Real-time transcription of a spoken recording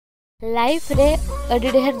life रे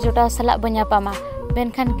अड़ी ढेर जोटाव साला बो ᱧᱟᱯᱟᱢᱟ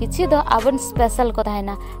मेनखान किछि दो आबन स्पेशल को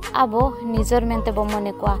तहना आबो निजर मेनते बो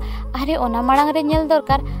मने कोआ अरे ओना मांग रे नेल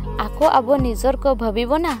दरकार आको आबो निजर को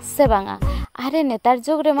भाबीबोना से बांगा अरे नेतार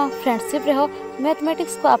जुग रे मा फ्रेंडशिप रे हो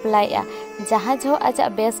मैथमेटिक्स को अप्लाइया जहां जो आजा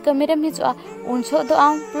बेस कमी रे हिजुआ उन छो दो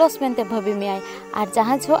आम प्लस मेनते भाबी मियाय और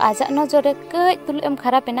जहां जो आजा नजर रे कई तुलएम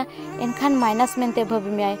खराबेना एनखान माइनस मेनते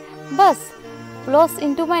भाबी मियाय बस plus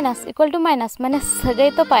into minus equal to minus माने सगै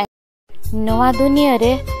तो पाए नवा दुनिया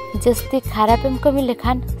रे जस्ती खराबेम कमी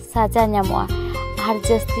लेखान साजा नामोआ और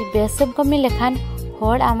जस्ती बेसम कमी लेखान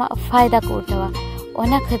होड़ आमा फायदा को उठावा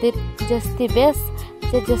ओना खातिर जस्ती बेस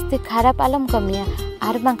जे जस्ती खराब आलम कमिया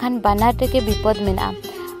और बांखान बानार रे के विपद मेना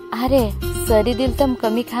अरे सरी दिल तम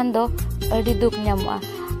कमी खान दो अड़ी दुख नामोआ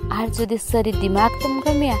और जदि सरी दिमाग तम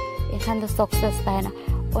कमिया एखान दो सक्सेस ताहेना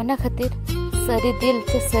ओना खातिर सरी दिल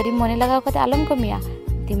से सरी मने लगाव कते आलम कमिया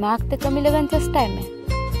दिमाग ते कमी लगन चेष्टाय में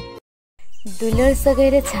दुलर सगै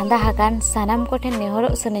रे छांदा हाकान सानाम कोठे नेहरो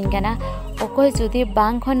सनैंगाना ओकोय जुदी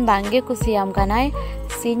बांग खन बांगे कुसियाम कानाय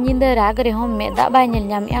सिन निंदा राग रे हम मेदा बाय नेल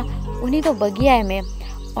ᱧᱟᱢᱮᱜᱼᱟ उनी दो बगियाय में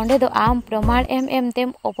ओंडे दो आम प्रमाण एम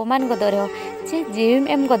तेम अपमान गदर हो जे जीवम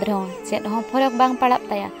एम गदर हो चेद हो फरक बांग पड़ाब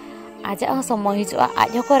ताया आजा हो समय हिजुआ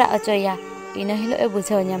आज हो करा अचोया इना हिलो ए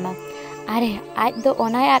बुझाव ᱧᱟᱢᱟ अरे आज दो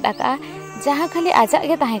ओनाय आद आका जहां खाली आजा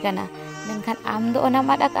गे ताहे काना मेनखान आम दो ओना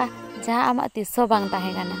माद आका जहां आमा तिसो बांग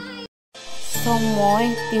ताहे काना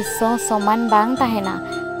समय तिसो समान बांग ताहेना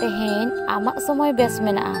तेहेन आमा समय बेस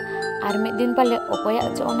मेना और मिद दिन पाले ओकोया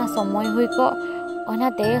जो ओना समय हुई को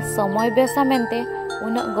ओनाते समय बेसा मेनते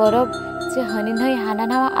उना गौरव जे हनी नई हाना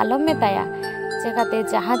नवा आलम मेताया चेकाते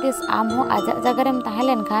जहां तिस आम हो आजा जगरेम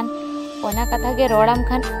ताहेलेन खान ओना कथा गे रोड़ाम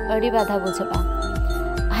खान अड़ी बाधा बुझोआ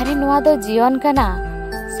अरे नुआ दो जीवन कना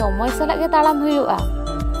समय सला गे ताड़ाम हुयुआ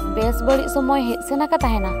बेस बड़ी समय हेज सेना का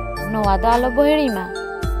ताहेना नुआ दो आलो बहिड़ीमा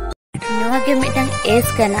नवा के मिटांग एज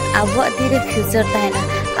कना आबो तीरे फ्यूचर ताहेना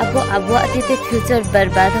आबो तीते फ्यूचर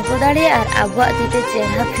बर्बाद हो दाड़े और आबो तीते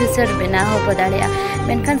चेहरा फ्यूचर बना हो दाड़े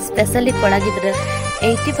मेनखान स्पेशली कोड़ा गिद्र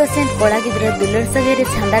 80% कोड़ा गिद्र दुलर सगे रे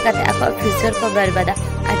छांदा काते आको फ्यूचर को बर्बादा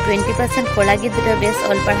और 20% कोड़ा गिद्र बेस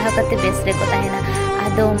ऑल पढ़ा काते बेस रे को ताहेना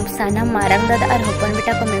आदम साना मारंग दादा और होपन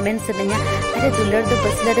बेटा को मेमेन सदኛ अरे दुलर दो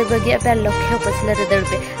पछले रे बगिया पे लक्ष्य पछले रे दड़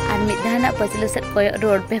पे और मिधाना पछले से कोय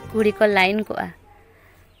रोड पे कुड़ी को लाइन को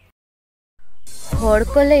होड़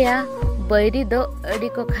को लेया बैरी दो अड़ी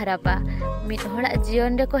को खराबा मिट होड़ा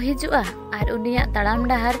जीवन रे को हिजुआ और उनिया ताड़ाम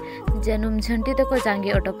डहार जनुम झंटी तो को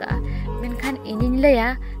जांगे ओटोका मेनखान इनिन लेया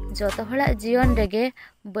जतो होड़ा जीवन रेगे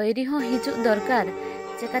बैरी हो हिजु दरकार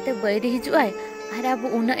चेकाते बैरी हिजुआय और अब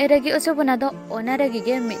उना एरेगी ओचो बना दो ओना रेगी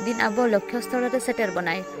गे मिद दिन अब लक्ष्य स्थल रे सेटर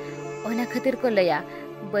बनाय ओना खातिर को लेया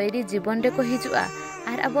बैरी जीवन रे को हिजुआ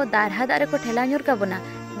और अब दारहा दारे को ठेला ᱧᱩᱨ का बना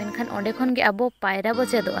मेनखान ओंडे खन गे अब पायरा बो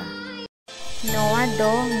चेदोआ नवा दो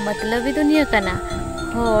मतलबी दुनिया कना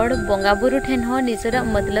होड़ बोंगा बुरु ठेन हो निजरा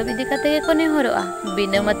मतलब इदी काते गे को नेहरोआ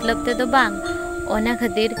बिना मतलब ते दो बांग ओना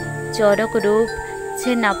खातिर चोरक रूप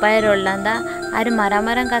छे नापाय रोलांदा और मारा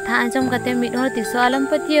मारा कथा आंजम काते मिड होड़ तिसो आलम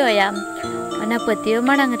पतियोया ओना पतियो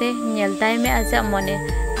मांग रे नेलताय में आजा मने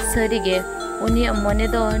सरीगे उनी मने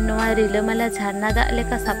दो नवा रिलामाला झरना दा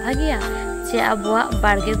लेका साफा गया जे आबुआ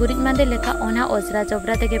बाड़गे गुरिज मांदे लेका ओना ओजरा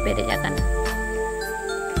जबरा तेगे पेरेजा काना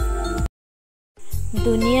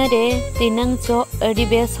दुनिया रे तिनंग चो अड़ी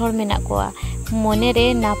बेस होड़ मेना कोआ मने रे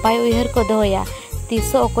नापाय उयहर को दोया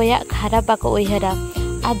तिसो ओकोया खराब बाको उयहरा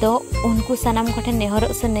आदो उनको सानाम कोठे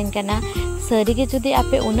नेहर सनन कना सरी के जुदी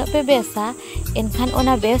आपे उन पे बेसा एनखान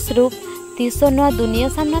ओना बेस रूप तिसो नवा दुनिया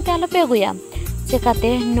सामनाते आलो पे अगुया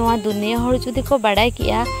चेकाते नवा दुनिया होड़ जुदी को बाड़ाय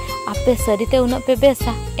किया आपे सरीते उन पे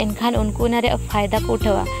बेसा एनखान उनको नारे फायदा को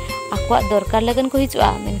उठावा आकोआ दरकार लगन को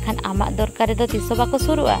हिजुआ मेनखान आमा दरकार रे दो तिसो बाको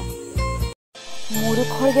सुरुआ मुरुख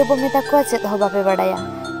होड़ गे बो मेता को चेद हो बापे बाड़ाया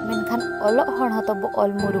मेनखान ओलोग होड़ हतो बो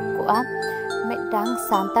ऑल मुरुख कोआ मेटांग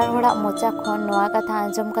सांतार होड़ा मोचा खन नवा कथा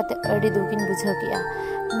आंजम काते अड़ी दुगिन बुझाव किया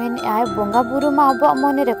मेन आय बोंगा बुरु मा आबो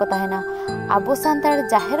मने रे को ताहेना आबो सांतार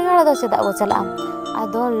जाहेर गाड़ा दो चेदा बो चला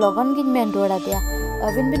आदो लगन गिन मेन रोड़ा दिया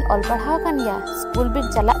अबिन बिन ऑल पढ़ाव कान गया स्कूल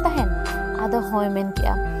बिन चला ताहेन आदो होय मेन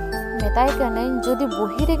किया मेताय कने जदी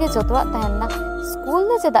बोही रे गे जतवा ताहेन ना स्कूल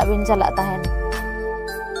दो चेदा बिन चला ताहेन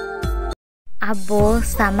आबो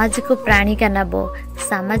सामाजिक प्राणी काना बो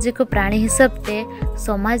सामाजिक प्राणी हिसाब ते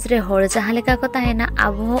समाज रे होड़ जहां लेका को ताहेना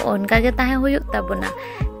आबो ओनका गे ताहे हुयुक ताबोना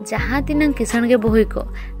जहां तिनंग किसण गे बोहुई को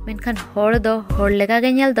मेनखान होड़ दो होड़ लेका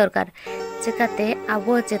गे नेल दरकार चेकाते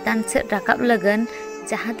आबो चेतान से राकाब लगन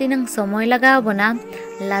जहां तिनंग समय लगाव बोना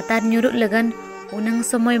लातार ᱧᱩᱨᱩᱜ लगन उनंग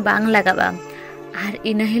समय बांग लगाबा और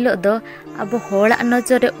इन हिलो दो आबो होड़ा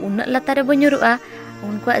नजर रे उन लातार रे बो ᱧᱩᱨᱩᱜᱼᱟ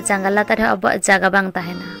उनको जांगा लातार रे आबो जागा बांग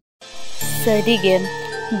ताहेना सारीगे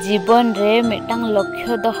जीवन रे मिटांग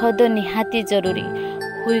लक्ष्य दहो दो निहाती जरूरी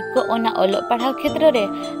हुई को ओना ओलो पढ़ाव क्षेत्र रे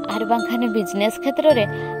आर बांखान बिजनेस क्षेत्र रे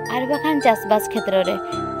आर बांखान चासबास क्षेत्र रे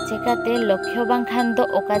चिकाते लक्ष्य बांखान दो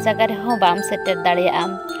ओका जगह रे हो बाम सेटर दाड़िया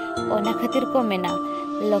ओना खातिर को मेना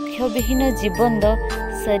लक्ष्य विहीन जीवन दो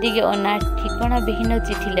सारीगे ओना ठिकाना विहीन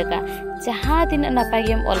चिठी लेका जहाँ दिन नपाय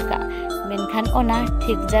गेम ओलका मेनखान ओना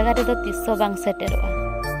ठीक जगह रे दो तिस्सो बांग सेटेरोआ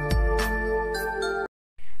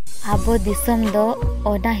आबो दिसम दो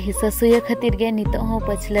ओना हिससुया खातिर गे नितो हो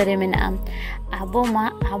पछले रे मेना आबो मा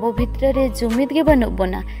आबो भितर रे जुमिद गे बनु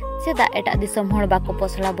बोना चेदा एटा दिसम होड़ बाको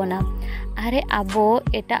पोसला बोना अरे आबो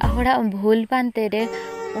एटा होड़ा भूल पानते रे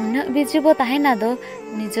उना बिजिबो ताहेना दो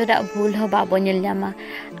निजोरा भूल हो बाबो नेल न्यामा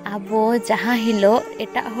आबो जहाँ हिलो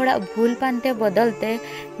एटा होड़ा भूल पानते बदलते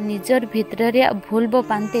निजोर भितर रे भूल बो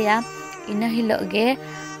पानतेया इना हिलो गे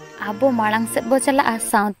आबो माड़ांग से बो चला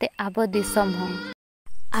सावते आबो दिसम हो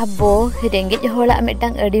आबो रेंगेज होड़ा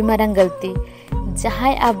मिटांग अड़ी मारंग गलती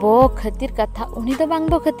जहां आबो खातिर कथा उनी तो बांग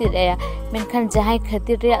बो खातिर आया मेनखान जहां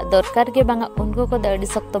खातिर रे दरकार के बांगा उनको को दड़ी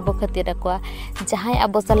सख्त बो खातिर रखवा जहां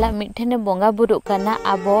आबो सला मिठेने बोंगा बुरु कना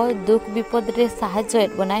आबो दुख विपद रे साहाय्य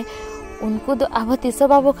बनाय उनको दो आबो तिसो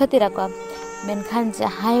बाबो खातिर रखवा मेनखान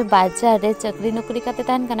जहां बाजार रे चकरी नौकरी काते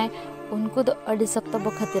तान कनाय उनको दो अड़ी सख्त बो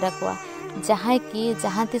खातिर रखवा जहां की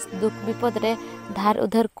जहां तिस दुख विपद रे धार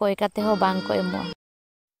उधर कोय काते हो बांग को एमो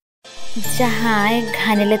जहां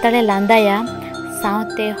घानेले तड़े लांदाया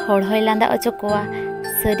सावते होड़ होय लांदा अचकोआ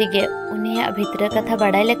सारीगे उनिया भितर कथा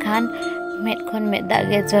बाड़ाय लेखान मेद खन मेद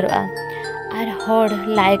दागे जरोआ आर होड़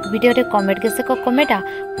लाइक वीडियो रे कमेंट केसे को कमेंटा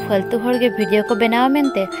फालतू होड़ गे वीडियो को बनाव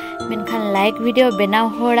मेनते मेनखान लाइक वीडियो बनाव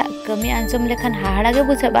होड़ा कमी आंजम लेखान हाहाड़ा गे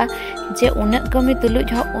बुझाबा जे उन कमी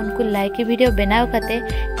तुलुज हो उनको लाइक वीडियो बनाव काते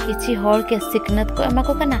किछि होड़ के सिकनत को एमा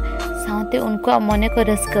को कना सावते उनको मने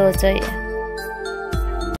को रस्का अचय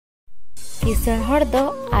किसान होड़ दो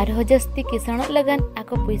आरो जस्ती किसान लगन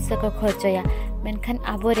आको पैसा को खर्चया मेनखान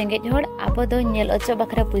आबो रेंगेज होड़ आबो दो नेल अचो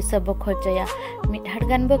बखरा पैसा बो खर्चया मिट हाड़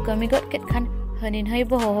गान बो कमी गद केत खान हनिन हई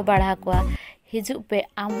बो हो बाढ़ा कोआ हिजु पे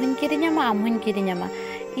आम हन किरिन्यामा आम हन किरिन्यामा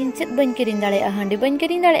इन चेत बन किरिन दाड़ेया हंडी बन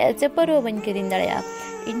किरिन दाड़ेया चे परो बन किरिन दाड़ेया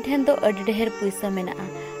इन ठेन दो अडी ढेर पैसा मेना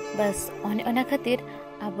बस ओने ओना खातिर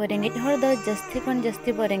आबो रेंगेज होड़ दो जस्ती खन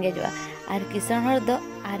जस्ती बो रेंगेजवा आर किसान होड़ दो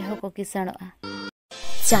आरहो को किसानोआ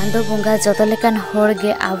चांदो बंगा जतो लेकान होड़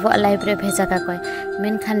गे आबो लाइफ रे भेजा का कोय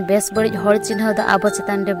मेनखान बेस बड़ी होड़ चिन्ह दो आबो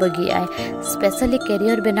चेतान रे बगी आय स्पेशली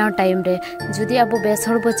कैरियर बनाव टाइम रे जुदी आबो बेस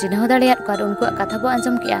होड़ बो चिन्ह दाड़िया कार उनको कथा बो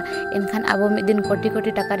आंजम किया एनखान आबो मिद दिन कोटी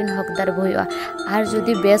कोटी टाका रिन हकदार बो हुआ आर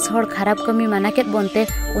जुदी बेस होड़ खराब कमी माना केत बनते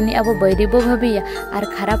उनी आबो बैरी बो भाबिया आर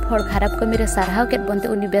खराब होड़ खराब कमी रे सारहाव केत बनते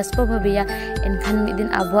उनी बेस बो भाबिया एनखान मिद दिन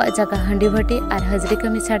आबो जगह हंडी भटी आर हजरी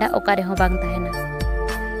कमी छाड़ा ओकारे हो बांग ताहेना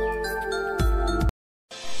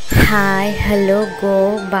हाय हेलो गो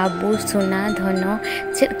बाबू सोना धनो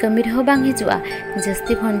चेद कमी रहो बांग हिजुआ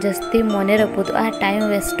जस्ती खन जस्ती मने रपुदुआ टाइम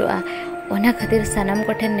वेस्टुआ ओना खातिर सानाम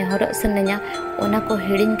को ठेन नेहरो सनया ओना को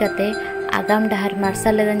हिड़िन काते आगाम डहार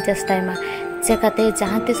मार्शल लगन चेष्टायमा चेकाते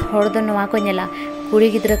जहां तिस होड़ दो नवा को नेला कुड़ी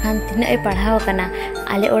गिद्रा खान तिना ए पढ़ाव कना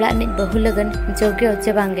आले ओड़ा नि बहु लगन जोग्य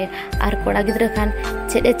ओचे बांगे आर कोड़ा गिद्रा खान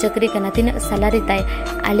चेद ए चकरी कना तिना सैलरी ताय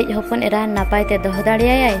आले हपन एरा नापाय ते दोह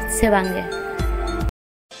दाड़ियाय से बांगे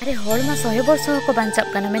अरे होड़ मा 100 वर्ष को बांचाव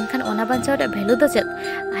कना मेनखान ओना बांचाव रे भेलु दो चेद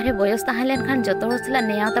अरे बयस ताहे लेनखान जतो होड़ सला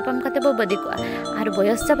नेयाव तापाम काते बो बदी को आर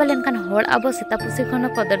बयस चाबा लेनखान होड़ आबो सीता पुसी खन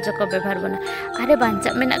कदर जको व्यवहार बना अरे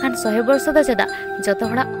बांचाव मेना खान 100 वर्ष दो चेदा जतो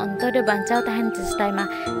होड़ा अंतर रे बांचाव ताहेन चेष्टाय मा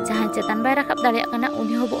जहां चेतान बाय राकाब दाड़िया कना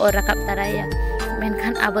उनी हो बो राकाब ताराया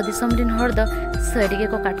मेनखान आबो दिसम दिन होड़ दो सारीगे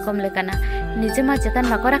को काटकम लेकाना निजे मा चेतान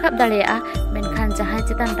बाको राकाब दाड़िया मेनखान जहां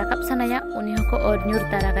चेतान राकाब सनाया उनी हो को और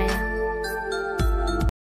न्यूर तारागाया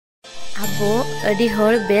आबो अडी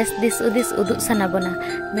होड़ बेस दिस उदिस उदुग सना बना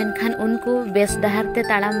मेनखान उनको बेस डहार ते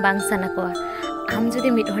ताड़ाम बांग सना कोआ आम जुदी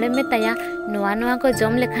मिट होड़े मेताया नोआ नोआ को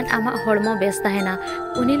जम लेखान आमा होड़मो बेस ताहेना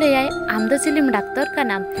उनी लयाय आम दो चिलिम डाक्टर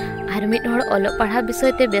काना आर मिट होड़ ओलो पढ़ा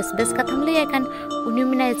विषय ते बेस बेस कथाम लयाय कान उनी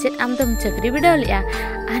मिनाय चेत आम दम चकरी बिडाव लिया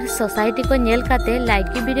आर सोसाइटी को नेल काते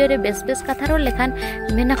लाइक की वीडियो रे बेस बेस कथा रोल लेखान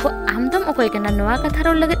मेना को आम दम ओकोय काना नोआ कथा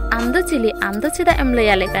रोल लगे आम दो चिली आम दो चेदा एम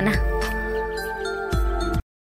लया ले काना